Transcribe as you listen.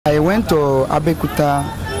I went to Abekuta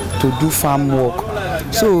to do farm work.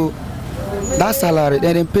 So that salary,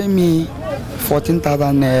 they pay me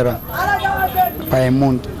 14,000 naira per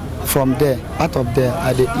month. From there, out of there,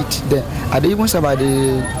 I eat there. I even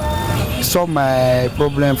solve my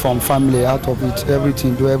problem from family out of it,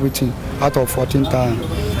 everything, do everything out of 14,000.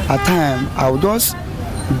 At time, I would just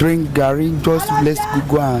drink garri, just let's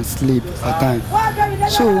go and sleep at time.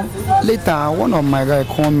 So later, one of my guys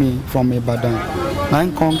called me from Ibadan.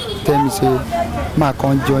 And come tell me, say, I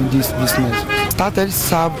can't join this business. Started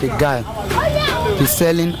serve the guy. He's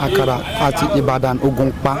selling akara at Ibadan,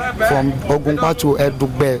 Ogunpa. From Ogunpa to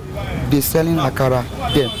Edugbe, they selling akara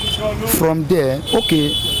there. From there,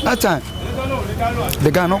 okay, that time, the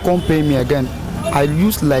guy not come pay me again. I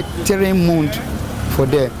used like 3 months for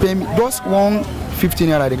there. Pay me just 150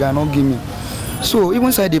 naira. The guy not give me. So even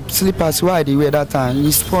inside the slippers where I did wear that time,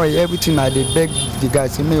 he spoil everything. I did beg the guy,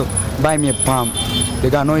 say, buy me a palm. The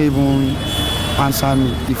guy not even answer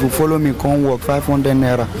me. If you follow me, come work 500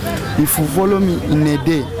 naira. If you follow me in a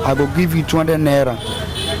day, I will give you 200 naira.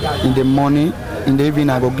 In the morning, in the evening,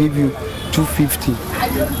 I will give you 250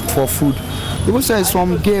 for food. Even say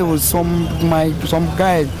some girls, some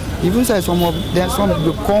guys, even say some of them, some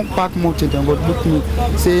they come back motor and go look me,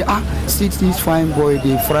 say, see this fine boy,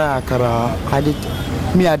 they fry akara. I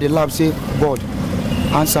did love, say, God,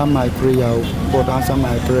 answer my prayer. God, answer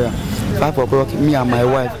my prayer. 5 o'clock, me and my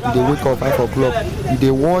wife, they wake up 5 o'clock,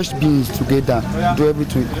 they wash beans together, do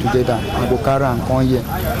everything together. I go carry and come here.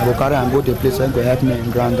 I go carry and go to the place and go help me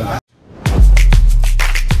in Granda.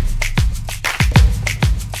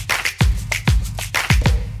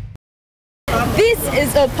 This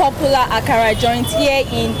is a popular akara joint here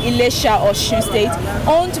in Ilesha, Osun State,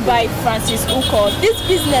 owned by Francis Ukoh. This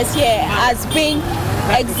business here has been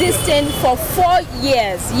existing for 4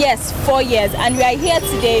 years. Yes, 4 years. And we are here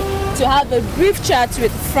today to have a brief chat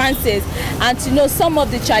with Francis and to know some of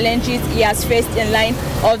the challenges he has faced in line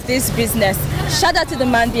of this business. Shout out to the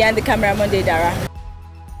man behind the camera, Monday Dara.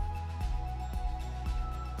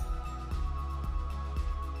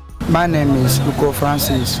 My name is Ukoh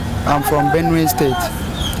Francis. I'm from Benue State.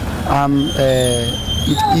 I'm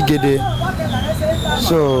Igede.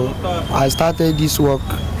 So I started this work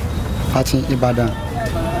at Ibadan.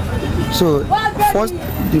 So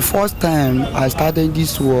the first time I started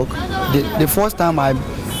this work, the first time I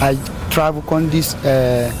traveled on this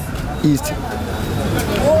east.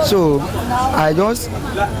 So I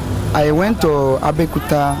went to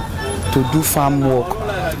Abekuta to do farm work.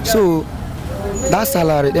 So that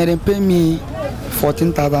salary, they pay me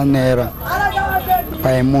 14,000 naira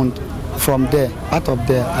per month. From there, out of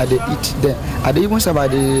there, I eat there. I even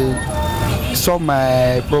solve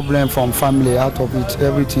my problem from family out of it,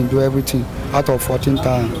 everything, do everything out of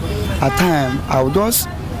 14,000. At time, I would just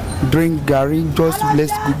drink garri, just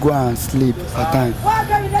let's go and sleep at time.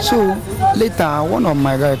 So later, one of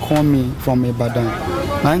my guys called me from Ibadan.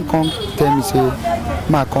 And come tell me, say,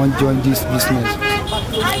 I can't join this business.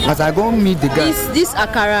 As I go meet the guy, this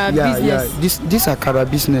akara business. This akara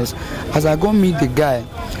business. As I go meet the guy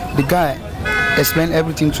explained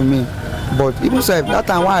everything to me. But even so, that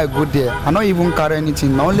time when I go there, I don't even carry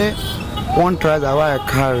anything. Only one trouser I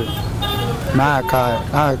carry. Now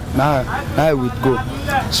I would go.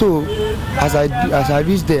 So as I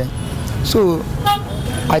reach there, so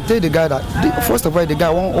I tell the guy that first of all the guy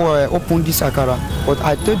won't open this akara, but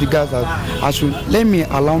I tell the guy that I should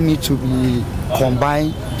allow me to be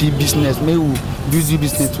combine the business. Maybe we do the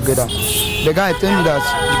business together. The guy tell me that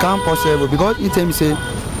it can't possible because he tell me say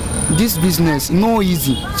this business no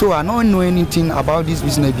easy. So I don't know anything about this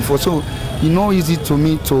business before. So it's not easy to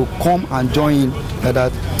me to come and join like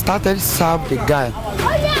that. Started serve the guy.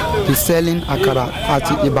 He's selling akara at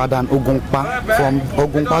Ibadan, Ogunpa. From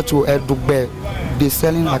Ogunpa to Edugbe, they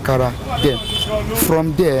selling akara there.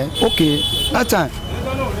 From there, okay, that time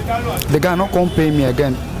the guy not come pay me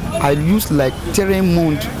again. I used like 3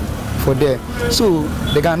 months for there. So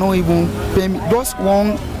the guy not even pay me just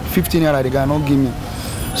 150 naira. The guy not give me.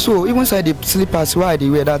 So even inside the slippers where I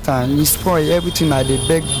did wear that time, he spoil everything. I did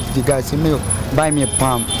beg the guy, say, buy me a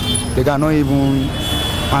palm. The guy not even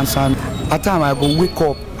answer me. At time I go wake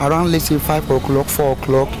up around, let's say 5 o'clock, 4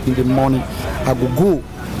 o'clock in the morning. I go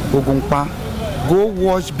Ogunpa, go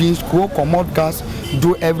wash beans, go come out gas,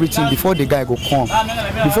 do everything before the guy go come.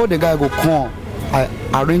 Before the guy go come, I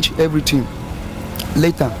arrange everything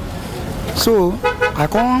later. So I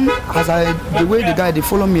come the way the guy they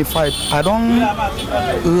follow me fight. I don't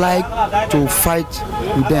like to fight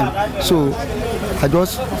with them. So I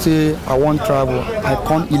just say I want travel. I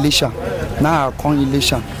come Ilesha. Now I come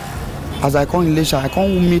Ilesha. As I come Ilesha, I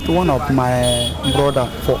come meet one of my brother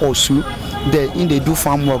for Osun. there, in they do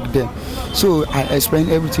farm work there. So I explained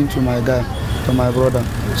everything to my guy, to my brother.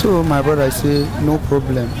 So my brother say no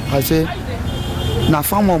problem. I say now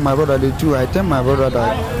farm work my brother they do. I tell my brother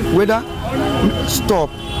that whether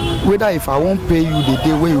if I won't pay you the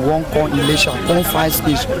day when you won't call Ilesha, come 5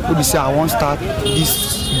 stage, would say I won't start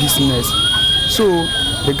this business. So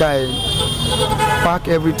the guy pack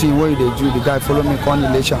everything where they do. The guy follow me call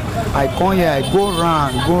Ilesha. I come here, I go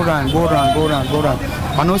round.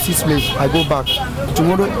 I know 6 place. I go back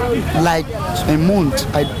tomorrow, like a month.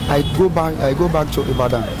 I go back to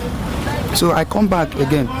Ibadan. So I come back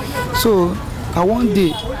again. So one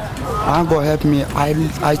day, I go help me. I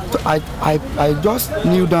just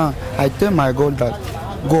kneel down. I tell my God that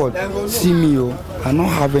God see me, I don't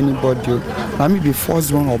have anybody. Let me be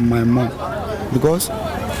first one of my mom, because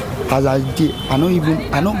as I did, I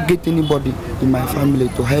don't get anybody in my family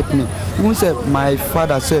to help me. Even said my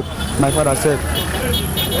father said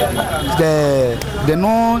they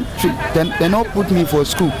not put me for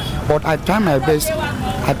school, but I try my best.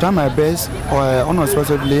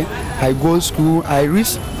 Unexpectedly, I go school. I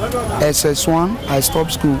reach SS1. I stop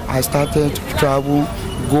school. I started to travel,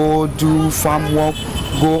 go do farm work,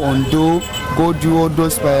 go do all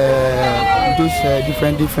those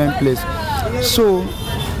different places. So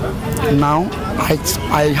now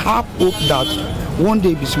I have hope that one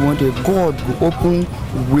day God will open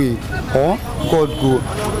way, or God will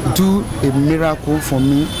do a miracle for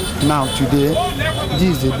me. Now today,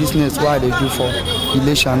 this is the business why they do for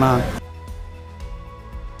Ilesha now.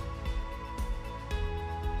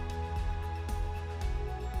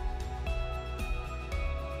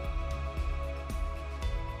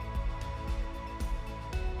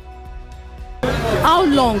 How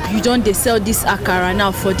long you don't they sell this Akara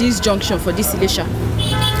now for this junction, for this Ilesha?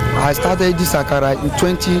 I started this Akara in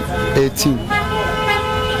 2018.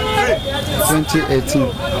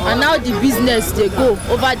 And now the business they go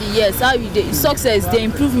over the years. How you the success, the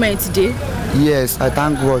improvement day? Yes, I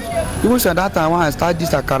thank God. Even at that time when I started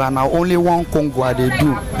this Akara, now only 1 Congo I they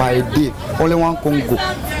do by a day. Only 1 Congo.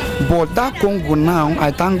 But that Congo now,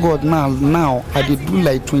 I thank God now I did do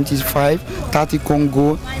like 25-30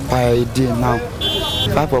 Congo by a day now.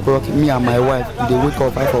 5 o'clock, me and my wife, they wake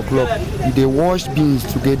up 5 o'clock, they wash beans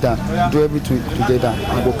together, do everything together.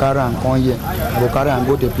 I go carry and come here. I go carry and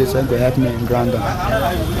go to the place and go help me in Granda.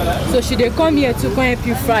 So should they come here to come help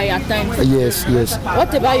you fry at times? Yes.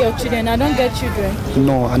 What about your children? I don't get children.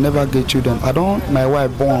 No, I never get children. My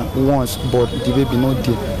wife born once, but the baby not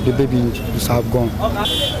there. The baby is have gone.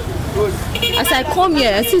 As I come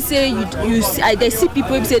here, I say they see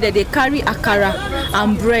people say that they carry Akara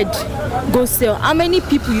and bread go sell. How many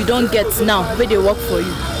people you don't get now where they work for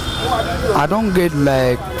you? I don't get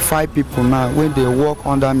like 5 people now when they work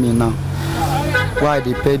under me now. Why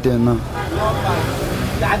they pay them now?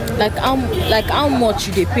 Like how much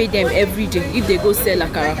they pay them every day if they go sell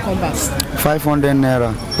Akara come back? 500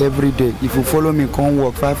 naira every day. If you follow me, come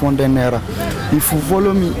work 500 naira. If you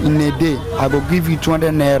follow me in a day, I will give you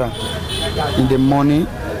 200 naira. In the morning,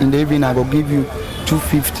 in the evening, I will give you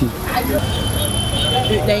 250.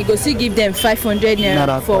 Then you go see give them 500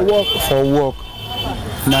 naira for work. For work.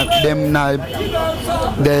 Now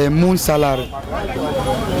the moon salary.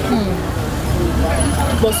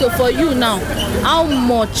 But so for you now, how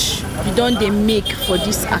much you don't they make for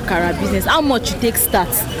this Akara business? How much you take start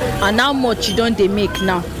and how much you don't they make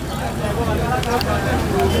now?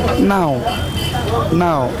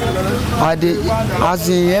 Now, as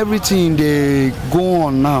in everything they go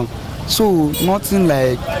on now, so nothing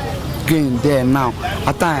like gain there now.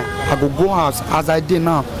 At time I go house as I did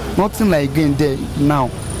now, nothing like gain there now.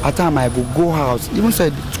 At time I go house, even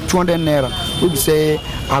said 200 naira. We say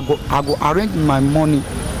I go arrange my money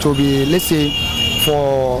to be, let's say,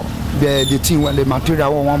 for the thing when the material I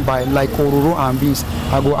want buy like kororo and beans.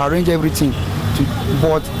 I go arrange everything.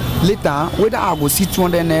 But later, whether I go see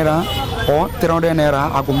 200 naira or 300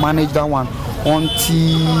 naira, I go manage that one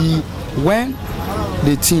until when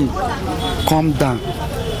the thing come down.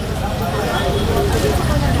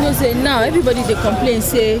 You say now everybody they complain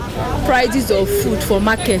say prices of food for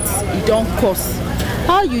markets it don't cost.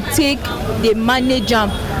 How you take the manage them?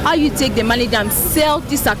 How you take the manage them? Sell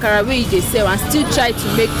this Akara where they sell and still try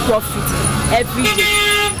to make profit every day.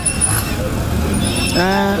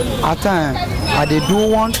 At time I dey do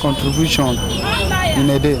 1 contribution in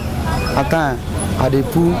a day. At time I dey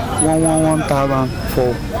put 1,000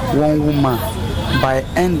 for 1 woman by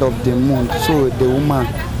end of the month. So the woman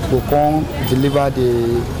will come deliver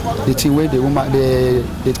the thing where the woman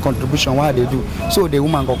the contribution what they do. So the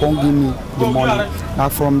woman will come give me the money. Now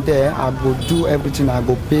from there I go do everything. I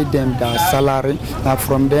go pay them their salary. Now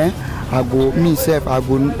from there I go myself, I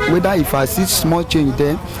go whether if I see small change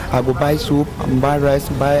there, I go buy soap, buy rice,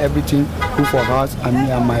 buy everything, go for house, and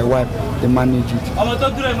me and my wife they manage it.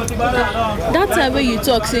 That time when you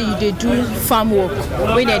talk say you dey do farm work,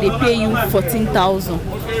 when they pay you 14,000.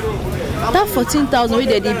 That 14,000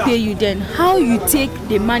 wey they pay you then, how you take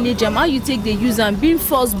the manage them, how you take the use and being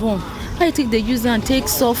firstborn, how you take the use and take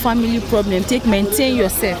solve family problem, take maintain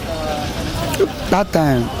yourself. That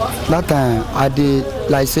time I did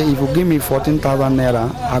like say if you give me 14,000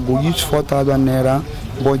 naira, I go use 4,000 naira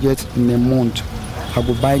budget in a month. I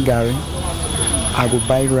go buy gari, I go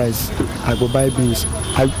buy rice, I go buy beans.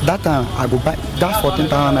 That time I go buy that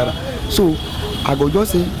 14,000 naira. So I go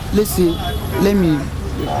just say let me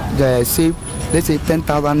save let's say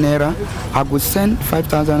 10,000 naira. I go send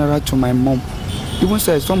 5,000 naira to my mom. Even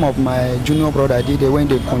say some of my junior brother did when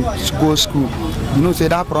they go school, you know, say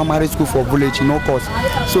that primary school for village, no cost.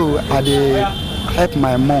 So I dey help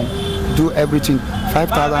my mom do everything.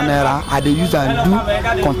 5,000 naira I dey use and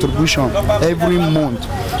do contribution every month.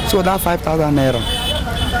 So that 5,000 naira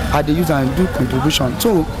I dey use and do contribution.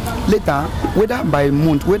 So later, whether by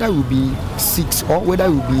month, whether it will be 6 or whether it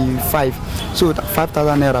will be 5. So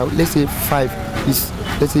 5,000 naira, let's say 5 is,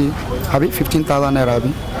 let's say, have it 15,000 naira,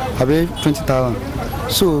 have it 20,000.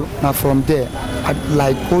 So now from there,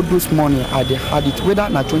 like all those money, I had it. Whether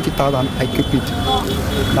now 20,000, I keep it.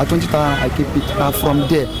 Now 20,000, I keep it. Now from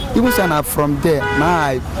there, even say now from there, now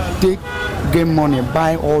I take game money,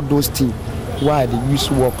 buy all those things. Why they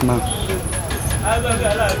use work now?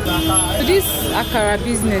 So this Akara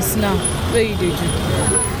business now, where you do?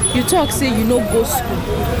 You talk say you no go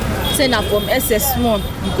school. Say now from SS1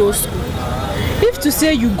 you go school. If to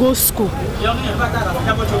say you go school,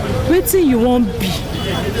 wetin you won't be?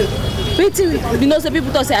 Wetin, you know, some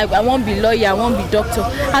people talk say I won't be lawyer, I won't be doctor.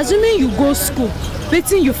 Assuming you go school,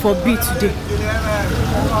 wetin you for be today?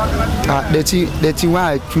 The thing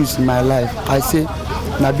why I choose in my life, I say,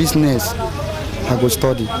 na business, I go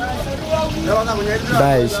study.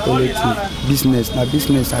 That is only thing. Business, na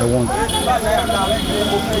business I want.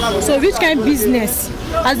 So which kind of business?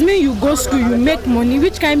 As me you go school, you make money.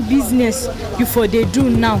 Which kind of business you for they do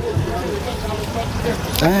now?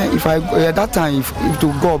 If I that time, if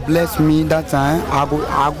to God bless me, that time I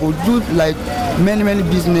go do like many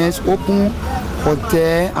business, open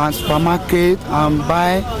hotel and supermarket and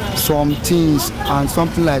buy some things and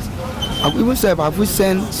something like. I even say if I will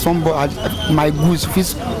send somebody my goods,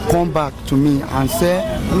 please come back to me and say,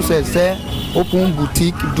 you say open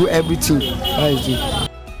boutique, do everything. That is it.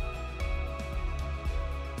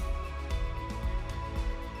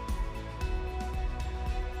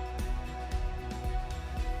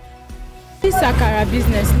 This Akara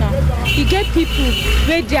business now, you get people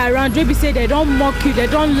where they around, they be say they don't mock you, they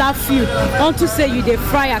don't laugh you, want to say you they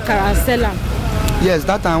fry Akara Seller. Yes,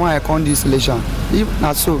 that time when I come this Ilesha, if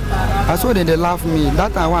not so, then they laugh me.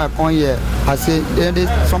 That time when I come here, I say,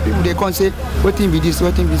 some people they come say, what thing be this,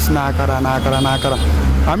 what thing be this, na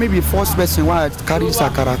Akara. I may be first person when I carry this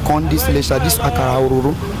Akara, come this Ilesha, this Akara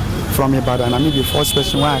Ororo from Ibadan. I may be first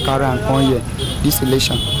person when I carry and come here, this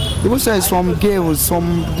Ilesha. Even say some girls,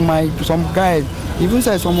 some guys, even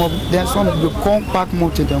say some of them, some they come back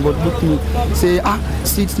mountain and go look me, say,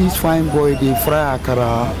 see this fine boy, they fry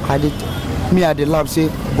Akara. I the lab say,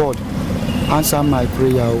 God, answer my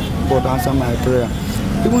prayer. God, answer my prayer.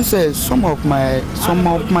 Even say some of my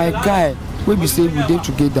guy, we be say we did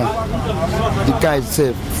together. The guy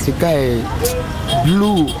itself, the guy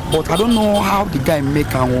blue, but I don't know how the guy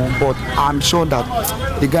make one, but I'm sure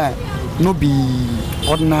that the guy no be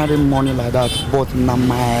ordinary money like that. But now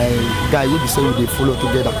my guy, we be say we follow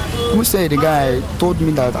together. We say the guy told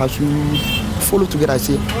me that I should follow together. I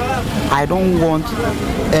say I don't want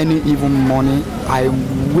any even money. I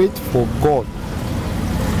wait for God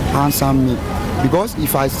answer me, because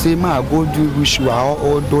if I say I go do ritual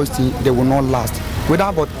all those things, they will not last.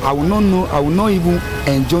 Without, but I will not know, I will not even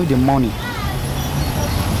enjoy the money.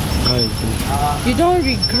 You don't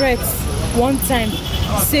regret one time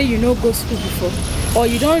say you no go school before, or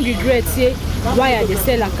you don't regret say why I dey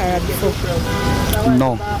sell Akara before?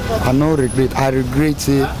 No, I no regret. I regret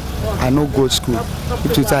say I no go school.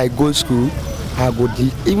 If you say I go school, I go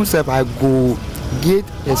even if I go get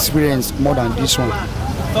experience more than this one.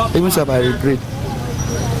 Even if I regret.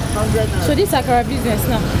 So this Akara business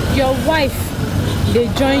now, your wife they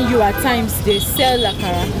join you at times, they sell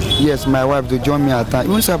Akara? Yes, my wife they join me at times.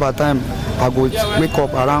 Even if at time I go wake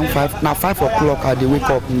up around 5. Now 5 o'clock I dey wake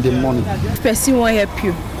up in the morning. If person will help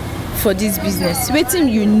you for this business, what thing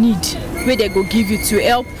you need where they go give you to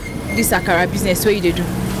help this Akara business, what you do?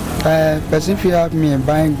 Person will help me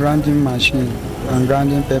buying grinding machine and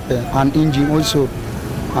grinding pepper and engine also.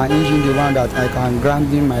 and engine the one that I can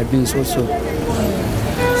grind in my beans also.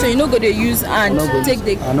 So you no go dey use hand take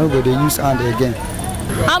the. I no go dey use hand again.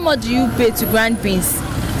 How much do you pay to grind beans?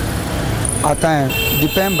 At times,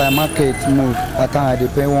 depend by market move. At times I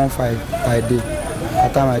dey pay 1.5 per day.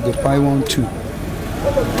 At times I dey pay 1.2.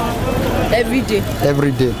 Every day.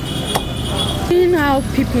 Every day. Seeing how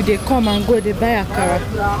people they come and go, they buy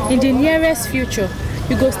Akara. In the nearest future,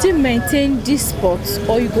 you go still maintain these spots,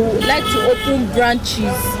 or you go like to open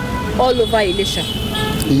branches all over Ilesha?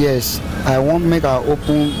 Yes, I want make I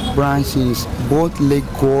open branches, both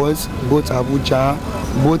Lagos, both Abuja,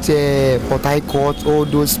 both Port Harcourt, all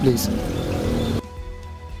those places.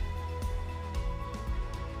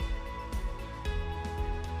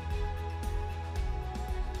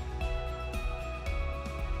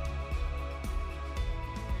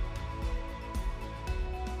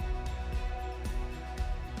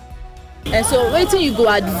 And so wetin you go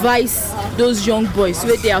advise those young boys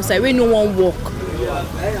wey dey outside wey no wan work?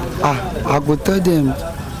 I go tell them,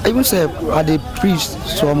 even say I dey preach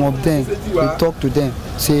some of them, we talk to them,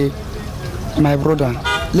 say, my brother,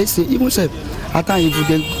 let's say, even say, at times if you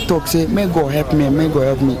dey talk, say, may God help me,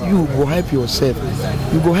 you go help yourself.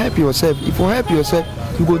 You go help yourself. If you help yourself,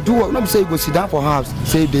 you go do work. Not say you go sit down for house,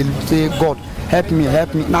 say God, help me.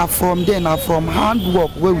 Now from there, now from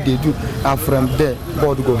handwork, what will they do? Now from there,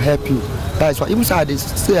 God go help you. That's why even say I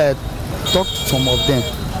talk to some of them,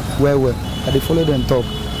 well, I dey follow them talk.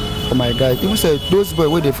 For my guys, even say those boys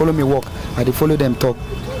where they follow me walk, I dey follow them talk.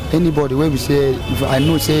 Anybody where we say, if I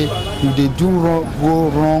know say if they do go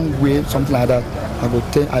wrong way, something like that, I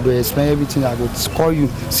go explain everything. I go call you,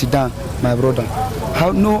 sit down, my brother.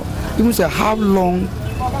 Even say how long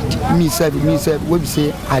me say where we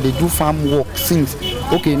say I dey do farm work since.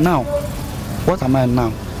 Okay, now what am I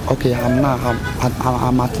now? Okay, I'm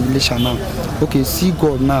at Ilesha now. Okay, see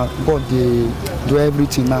God now. God they do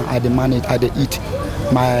everything now. I dey manage, I dey eat.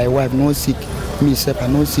 My wife no sick, me self I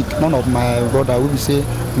no sick. None of my brother will say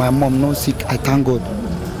my mom no sick. I thank God.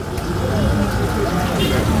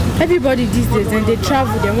 Everybody these days, when they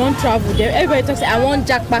travel, they won't travel. Everybody talks, I want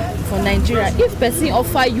jackpot for Nigeria. If person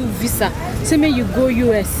offer you visa, say may you go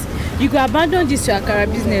US, you go abandon this your Akara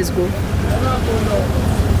business, go.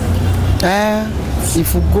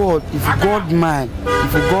 If God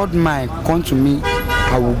mind come to me,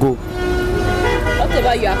 I will go. What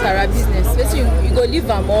about your Akara business? First you go leave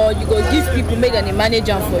them, or you go give people make them manage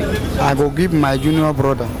them for you? I go give my junior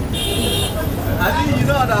brother.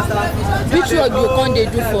 Which work you can they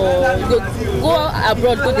do for? You go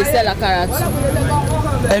abroad, go to sell Akara too?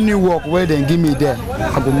 Any work where they give me there,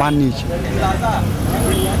 I go manage.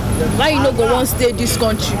 Why you no go want stay this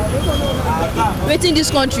country? Wetin this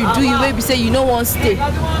country do you wey be say you no want stay?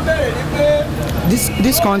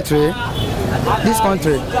 This country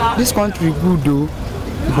good though,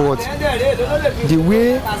 but the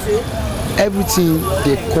way everything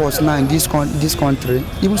they cost now in this country,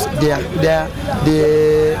 even they're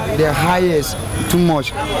highest too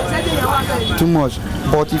much.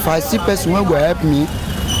 But if I see person who will help me,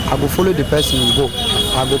 I go follow the person and go.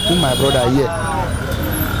 I go put my brother here.